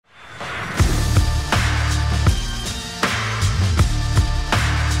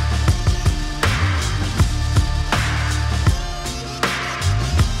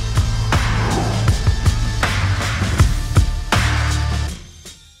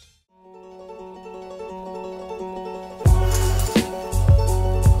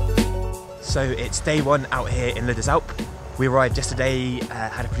So it's day one out here in Les Deux Alpes. We arrived yesterday,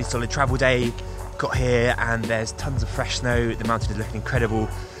 had a pretty solid travel day, got here and there's tons of fresh snow. The mountain is looking incredible.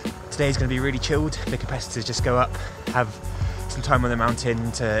 Today's going to be really chilled. The competitors just go up, have some time on the mountain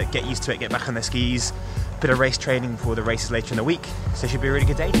to get used to it, get back on their skis, bit of race training for the races later in the week. So it should be a really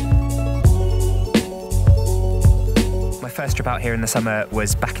good day. My first trip out here in the summer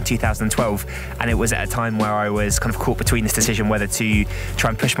was back in 2012, and it was at a time where I was kind of caught between this decision whether to try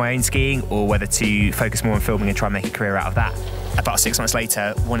and push my own skiing or whether to focus more on filming and try and make a career out of that. About 6 months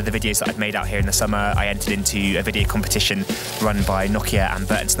later, one of the videos that I'd made out here in the summer, I entered into a video competition run by Nokia and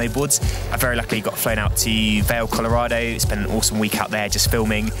Burton Snowboards. I very luckily got flown out to Vail, Colorado, spent an awesome week out there just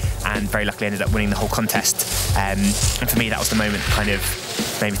filming, and very luckily ended up winning the whole contest. And for me, that was the moment that kind of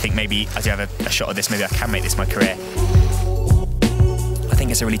made me think maybe I do have a shot at this, maybe I can make this my career. I think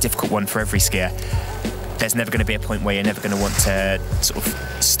it's a really difficult one for every skier. There's never going to be a point where you're never going to want to sort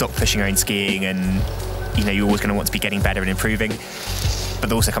of stop pushing your own skiing, and you know, you're always going to want to be getting better and improving. But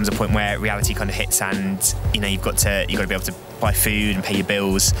there also comes a point where reality kind of hits, and you know, you've got to be able to buy food and pay your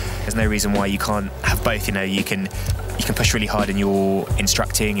bills. There's no reason why you can't have both. You know, you can push really hard in your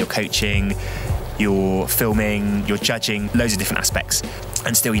instructing, your coaching, your filming, your judging, loads of different aspects,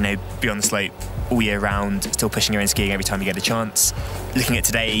 and still, you know, be on the slope all year round, still pushing your own skiing every time you get a chance. Looking at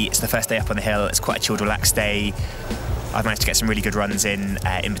today, it's the first day up on the hill. It's quite a chilled, relaxed day. I've managed to get some really good runs in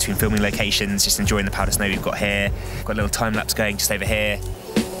between filming locations, just enjoying the powder snow we've got here. Got a little time lapse going just over here.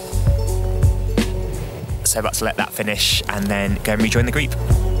 So about to let that finish and then go and rejoin the group.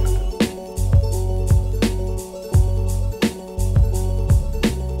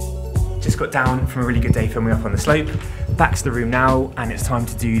 Just got down from a really good day filming up on the slope. Back to the room now, and it's time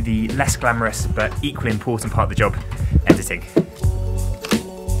to do the less glamorous but equally important part of the job, editing.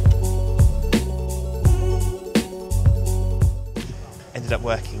 Ended up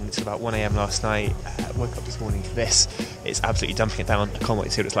working till about 1 AM last night, woke up this morning for this. It's absolutely dumping it down. I can't wait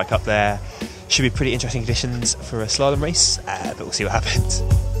to see what it's like up there. Should be pretty interesting conditions for a slalom race, but we'll see what happens.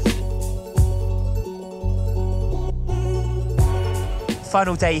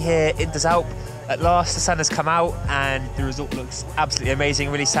 Final day here in Les Alpes. At last the sun has come out and the result looks absolutely amazing.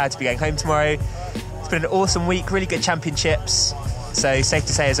 Really sad to be going home tomorrow. It's been an awesome week, really good championships. So safe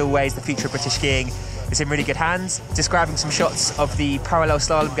to say, as always, the future of British skiing is in really good hands. Just grabbing some shots of the parallel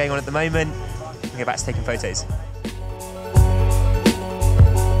slalom going on at the moment. We'll get back to taking photos.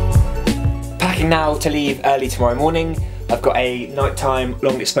 Packing now to leave early tomorrow morning. I've got a nighttime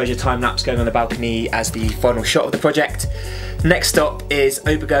long exposure time lapse going on the balcony as the final shot of the project. Next stop is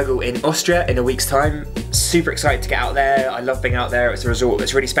Obergurgl in Austria in a week's time. Super excited to get out there. I love being out there. It's a resort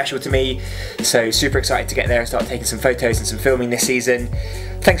that's really special to me. So super excited to get there and start taking some photos and some filming this season.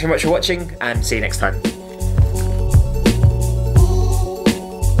 Thanks very much for watching, and see you next time.